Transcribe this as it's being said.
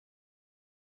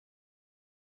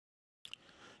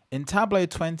In Tableau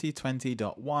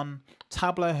 2020.1,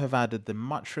 Tableau have added the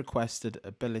much requested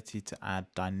ability to add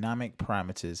dynamic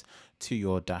parameters to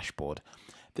your dashboard.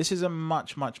 This is a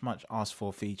much asked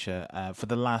for feature for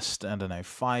the last,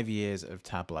 5 years of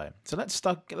Tableau. So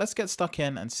let's get stuck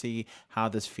in and see how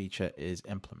this feature is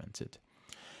implemented.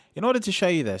 In order to show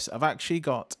you this, I've actually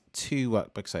got two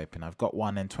workbooks open. I've got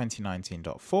one in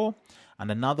 2019.4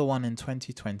 and another one in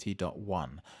 2020.1.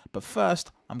 But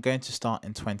first, I'm going to start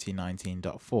in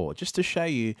 2019.4 just to show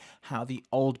you how the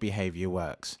old behavior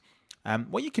works.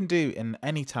 What you can do in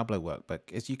any Tableau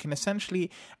workbook is you can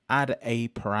essentially add a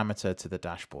parameter to the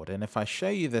dashboard. And if I show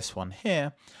you this one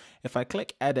here, if I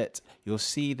click edit, you'll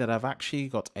see that I've actually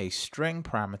got a string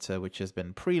parameter which has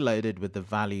been preloaded with the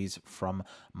values from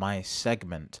my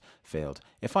segment field.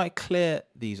 If I clear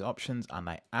these options and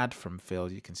I add from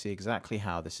field, you can see exactly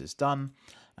how this is done.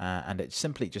 And it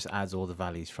simply just adds all the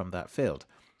values from that field.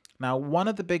 Now, one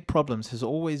of the big problems has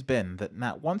always been that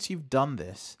now once you've done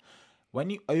this,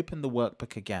 when you open the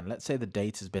workbook again, let's say the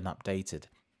data has been updated,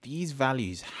 these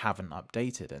values haven't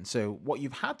updated. And so what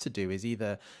you've had to do is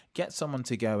either get someone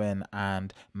to go in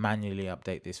and manually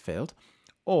update this field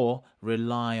or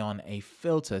rely on a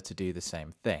filter to do the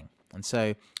same thing. And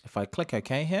so if I click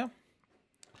OK here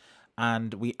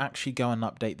and we actually go and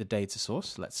update the data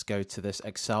source, let's go to this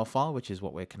Excel file, which is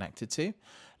what we're connected to.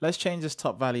 Let's change this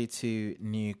top value to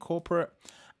new corporate.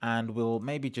 And we'll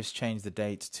maybe just change the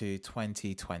date to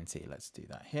 2020. Let's do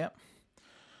that here.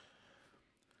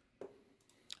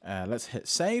 Let's hit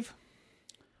save.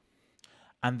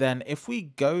 And then if we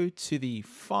go to the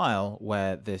file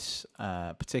where this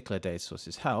particular data source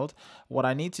is held, what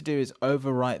I need to do is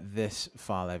overwrite this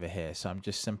file over here. So I'm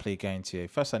just simply going to,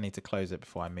 first I need to close it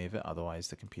before I move it, otherwise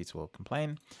the computer will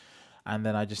complain. And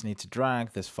then I just need to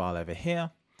drag this file over here.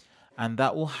 And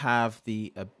that will have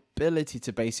the ability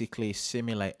to basically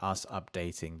simulate us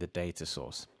updating the data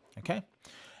source. Okay.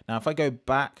 Now, if I go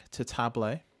back to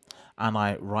Tableau and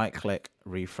I right click,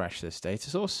 refresh this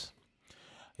data source,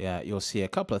 you'll see a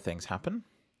couple of things happen.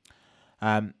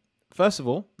 First of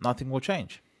all, nothing will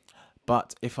change.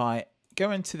 But if I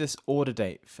go into this order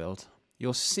date field,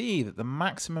 you'll see that the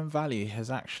maximum value has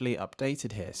actually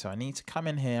updated here. So I need to come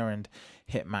in here and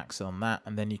hit max on that.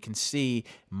 And then you can see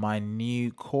my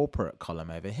new corporate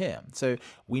column over here. So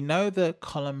we know the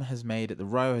column has made it, the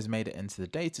row has made it into the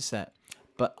data set,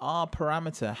 but our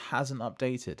parameter hasn't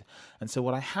updated. And so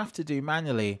what I have to do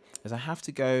manually is I have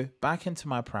to go back into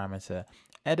my parameter,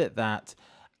 edit that,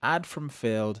 add from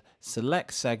field,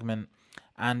 select segment.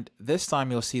 And this time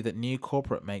you'll see that new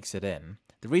corporate makes it in.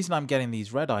 The reason I'm getting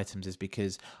these red items is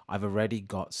because I've already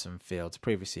got some fields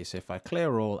previously. So if I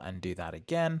clear all and do that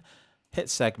again, hit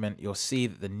segment, you'll see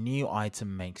that the new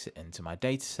item makes it into my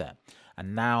data set.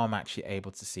 And now I'm actually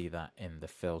able to see that in the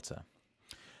filter.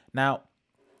 Now,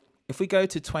 if we go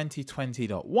to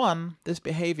 2020.1, this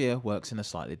behavior works in a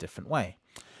slightly different way.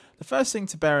 The first thing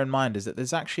to bear in mind is that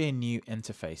there's actually a new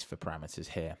interface for parameters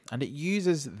here, and it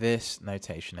uses this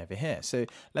notation over here. So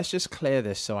let's just clear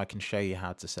this so I can show you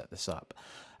how to set this up.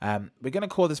 We're going to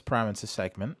call this parameter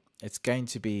segment. It's going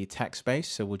to be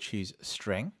text-based, so we'll choose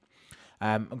string.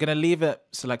 I'm going to leave it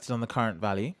selected on the current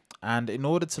value, and in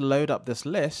order to load up this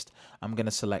list, I'm going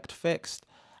to select fixed,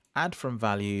 add from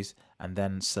values, and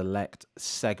then select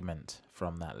segment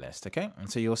from that list. Okay, and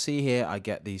so you'll see here I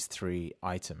get these three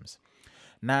items.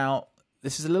 Now,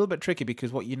 this is a little bit tricky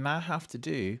because what you now have to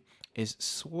do is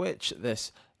switch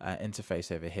this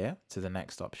interface over here to the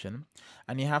next option.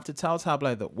 And you have to tell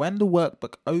Tableau that when the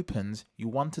workbook opens, you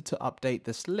wanted to update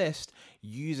this list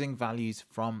using values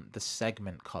from the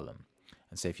segment column.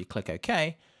 And so if you click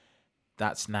OK,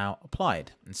 that's now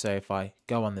applied. And so if I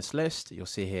go on this list, you'll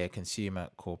see here consumer,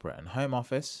 corporate, and home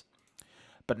office.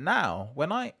 But now,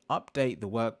 when I update the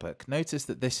workbook, notice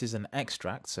that this is an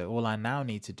extract. So all I now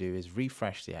need to do is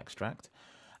refresh the extract,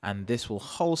 and this will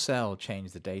wholesale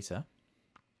change the data.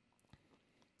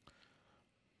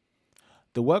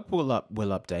 The workbook will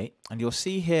update, and you'll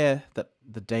see here that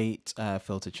the date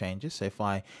filter changes. So if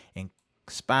I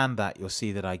expand that, you'll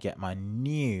see that I get my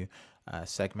new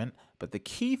segment. But the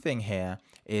key thing here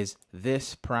is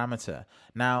this parameter.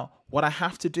 Now, what I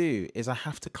have to do is I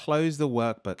have to close the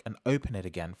workbook and open it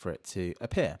again for it to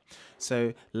appear.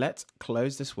 So let's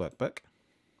close this workbook.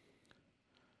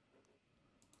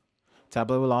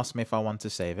 Tableau will ask me if I want to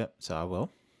save it, so I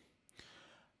will.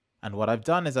 And what I've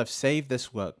done is I've saved this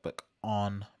workbook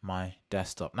on my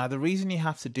desktop. Now, the reason you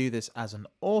have to do this as an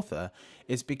author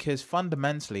is because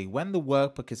fundamentally, when the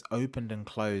workbook is opened and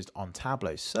closed on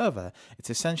Tableau's server, it's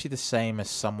essentially the same as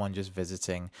someone just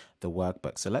visiting the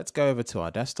workbook. So let's go over to our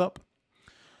desktop.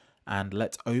 and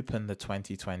let's open the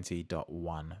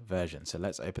 2020.1 version. So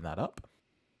let's open that up.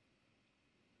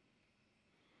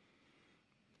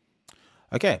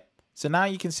 Okay, so now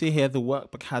you can see here the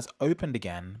workbook has opened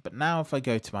again, but now if I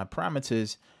go to my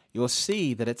parameters, you'll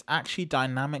see that it's actually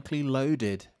dynamically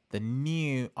loaded the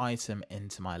new item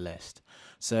into my list.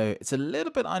 So it's a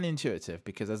little bit unintuitive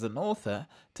because as an author,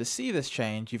 to see this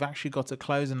change, you've actually got to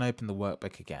close and open the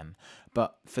workbook again.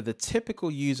 But for the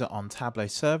typical user on Tableau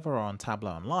Server or on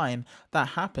Tableau Online, that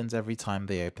happens every time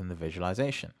they open the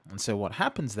visualization. And so what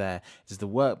happens there is the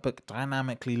workbook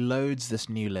dynamically loads this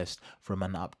new list from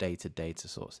an updated data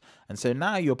source. And so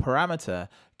now your parameter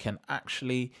can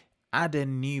actually add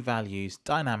in new values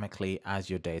dynamically as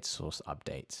your data source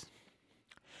updates.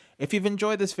 If you've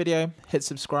enjoyed this video, hit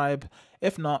subscribe.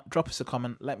 If not, drop us a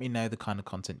comment. Let me know the kind of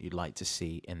content you'd like to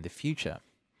see in the future.